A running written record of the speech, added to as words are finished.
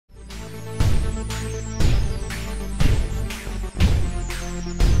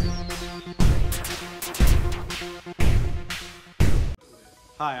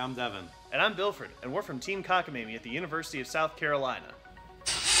Hi, I'm Devin. And I'm Bilford, and we're from Team Cockamamie at the University of South Carolina.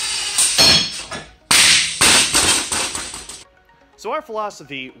 So our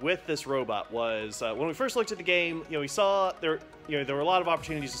philosophy with this robot was, when we first looked at the game, we saw there were a lot of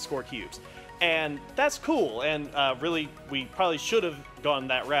opportunities to score cubes. And that's cool, and really, we probably should have gone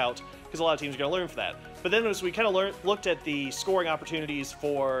that route, because a lot of teams are going to learn from that. But then as we kind of looked at the scoring opportunities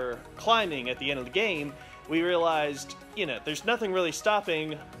for climbing at the end of the game, we realized, there's nothing really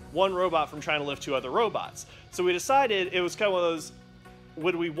stopping one robot from trying to lift two other robots. So we decided it was kind of one of those,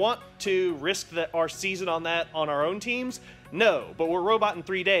 would we want to risk our season on that on our own teams? No, but we're robot in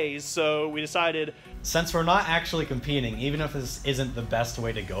 3 days, so we decided... Since we're not actually competing, even if this isn't the best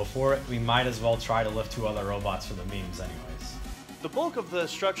way to go for it, we might as well try to lift two other robots for the memes anyways. The bulk of the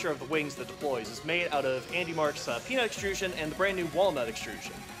structure of the wings that deploys is made out of Andy Mark's peanut extrusion and the brand new walnut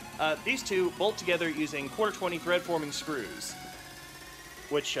extrusion. These two bolt together using 1/4-20 thread forming screws,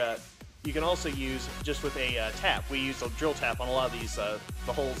 which you can also use just with a tap. We use a drill tap on a lot of these the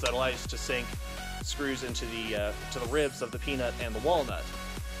holes that allow us to sink screws into the ribs of the peanut and the walnut.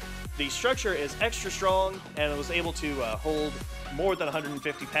 The structure is extra strong, and it was able to hold more than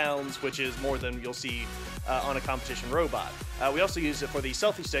 150 pounds, which is more than you'll see on a competition robot. We also used it for the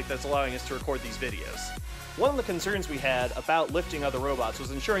selfie stick that's allowing us to record these videos. One of the concerns we had about lifting other robots was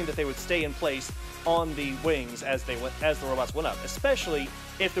ensuring that they would stay in place on the wings as the robots went up, especially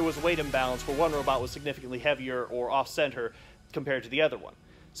if there was a weight imbalance where one robot was significantly heavier or off-center compared to the other one.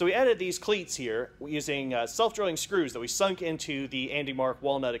 So we added these cleats here using self-drilling screws that we sunk into the Andy Mark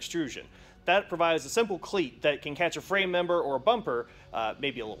walnut extrusion. That provides a simple cleat that can catch a frame member or a bumper,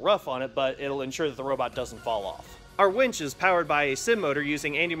 maybe a little rough on it, but it'll ensure that the robot doesn't fall off. Our winch is powered by a sim motor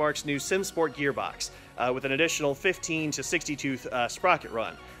using Andy Mark's new Sim Sport gearbox, with an additional 15 to 60 tooth sprocket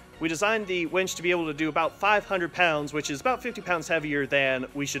run. We designed the winch to be able to do about 500 pounds, which is about 50 pounds heavier than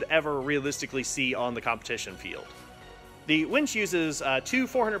we should ever realistically see on the competition field. The winch uses two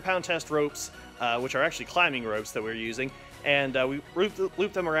 400-pound test ropes, which are actually climbing ropes that we're using, and we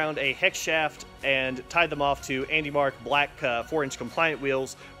looped them around a hex shaft and tied them off to Andy Mark black 4-inch compliant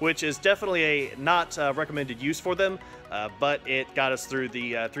wheels, which is definitely a not recommended use for them, but it got us through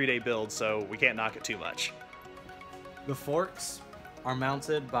the 3-day build, so we can't knock it too much. The forks are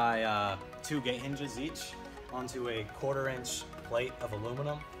mounted by 2 gate hinges each onto a 1/4-inch plate of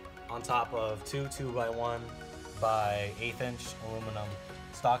aluminum on top of 2 2x1 by 1/8-inch aluminum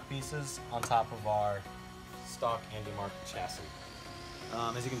stock pieces on top of our stock Andy Mark chassis.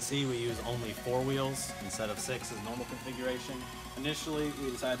 As you can see, we use only 4 wheels instead of 6 as normal configuration. Initially, we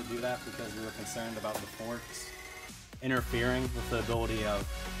decided to do that because we were concerned about the forks interfering with the ability of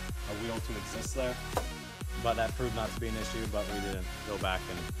a wheel to exist there, but that proved not to be an issue, but we didn't go back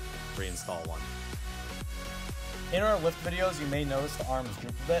and reinstall one. In our lift videos, you may notice the arms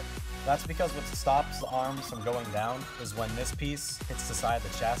droop a bit. That's because what stops the arms from going down is when this piece hits the side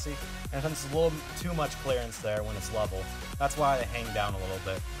of the chassis, and since there's a little too much clearance there when it's level, that's why they hang down a little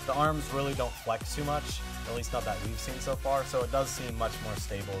bit. The arms really don't flex too much, at least not that we've seen so far, so it does seem much more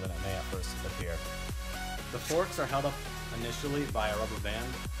stable than it may at first appear. The forks are held up initially by a rubber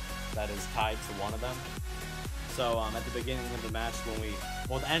band that is tied to one of them. So at the beginning of the match, at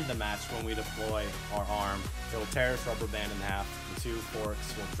the end of the match, when we deploy our arm, it will tear this rubber band in half. The 2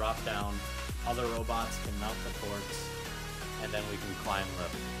 forks will drop down. Other robots can mount the forks, and then we can climb the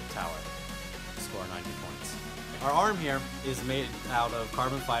tower to score 90 points. Our arm here is made out of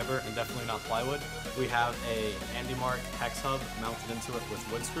carbon fiber and definitely not plywood. We have a Andy Mark hex hub mounted into it with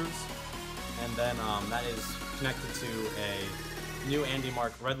wood screws, and then that is connected to a new Andy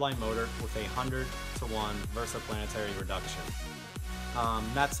Mark redline motor with a 100-to-1 versaplanetary reduction.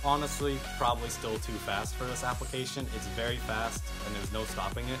 That's honestly probably still too fast for this application. It's very fast and there's no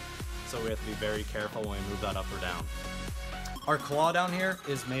stopping it, so we have to be very careful when we move that up or down. Our claw down here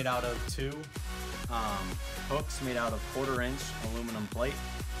is made out of 2 hooks made out of 1/4-inch aluminum plate,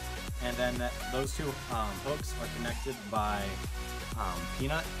 and then those 2 hooks are connected by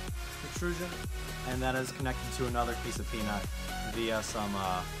peanut extrusion, and that is connected to another piece of peanut via some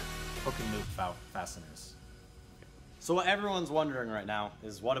hook and loop fasteners. So what everyone's wondering right now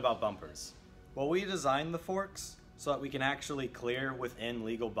is, what about bumpers? Well, we designed the forks so that we can actually clear within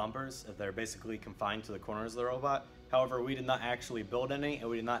legal bumpers if they're basically confined to the corners of the robot. However, we did not actually build any, and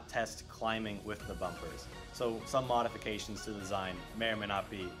we did not test climbing with the bumpers. So some modifications to the design may or may not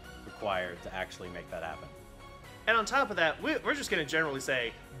be required to actually make that happen. And on top of that, we're just going to generally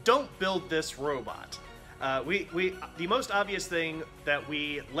say, don't build this robot. The most obvious thing that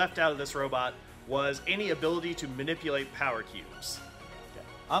we left out of this robot was any ability to manipulate power cubes.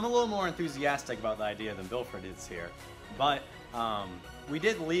 I'm a little more enthusiastic about the idea than Bilford is here, but we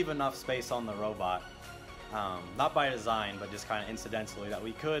did leave enough space on the robot, not by design, but just kind of incidentally, that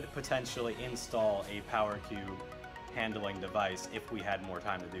we could potentially install a power cube handling device if we had more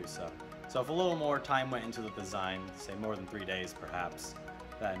time to do so. So if a little more time went into the design, say more than 3 days perhaps,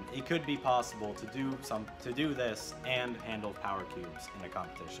 then it could be possible to do this and handle power cubes in a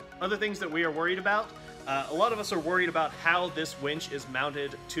competition. Other things that we are worried about, a lot of us are worried about how this winch is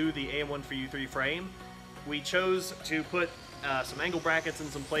mounted to the AM1FU3 frame. We chose to put some angle brackets in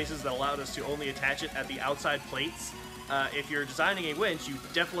some places that allowed us to only attach it at the outside plates. If you're designing a winch, you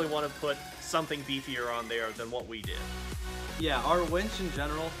definitely want to put something beefier on there than what we did. Yeah, our winch in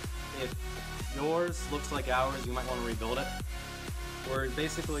general, if yours looks like ours, you might want to rebuild it. We're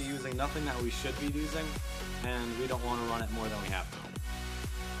basically using nothing that we should be using, and we don't want to run it more than we have to.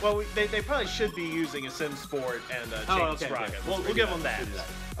 Well, they probably should be using a Sim Sport and a James Sprocket. We'll give them that.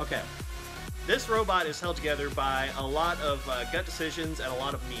 Okay. This robot is held together by a lot of gut decisions and a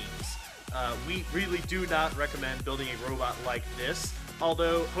lot of memes. We really do not recommend building a robot like this,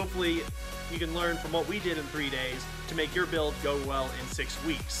 although hopefully you can learn from what we did in 3 days to make your build go well in 6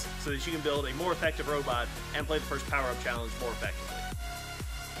 weeks, so that you can build a more effective robot and play the first power-up challenge more effectively.